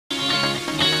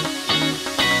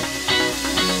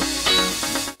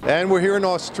And we're here in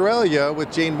Australia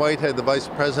with Jane Whitehead, the Vice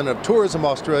President of Tourism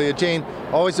Australia. Jane,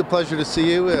 always a pleasure to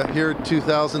see you here at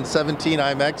 2017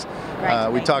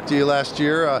 IMEX. We talked to you last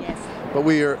year, Yes. but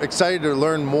we are excited to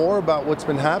learn more about what's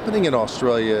been happening in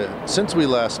Australia since we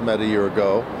last met a year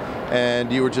ago.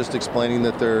 And you were just explaining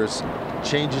that there's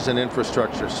changes in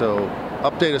infrastructure, so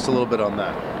update us a little bit on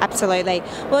that. Absolutely.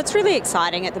 Well, it's really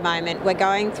exciting at the moment. We're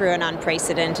going through an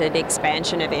unprecedented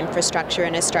expansion of infrastructure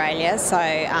in Australia. So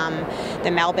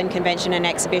the Melbourne Convention and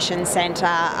Exhibition Centre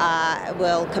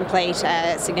will complete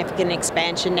a significant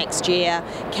expansion next year.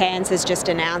 Cairns has just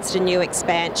announced a new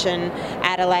expansion.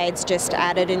 Adelaide's just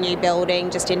added a new building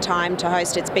just in time to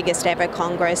host its biggest ever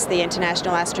congress, the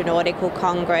International Astronautical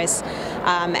Congress.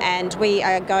 And we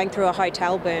are going through a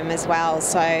hotel boom as well.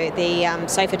 So the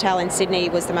Sofitel in Sydney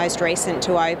was the most recent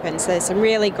to open, so there's some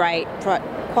really great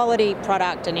quality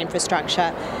product and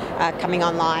infrastructure coming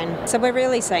online. So we're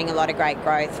really seeing a lot of great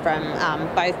growth from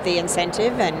both the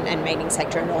incentive and meeting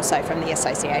sector, and also from the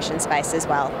association space as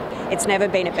well. It's never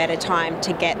been a better time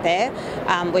to get there.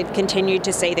 We've continued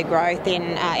to see the growth in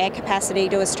air capacity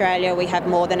to Australia. We have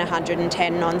more than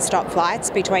 110 non-stop flights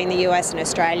between the US and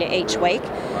Australia each week,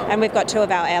 and we've got two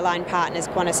of our airline partners,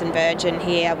 Qantas and Virgin,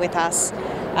 here with us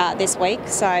this week.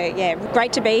 So yeah,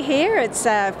 great to be here. It's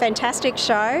a fantastic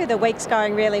show. The week's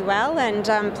going really well,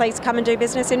 and please come and do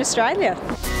business in Australia.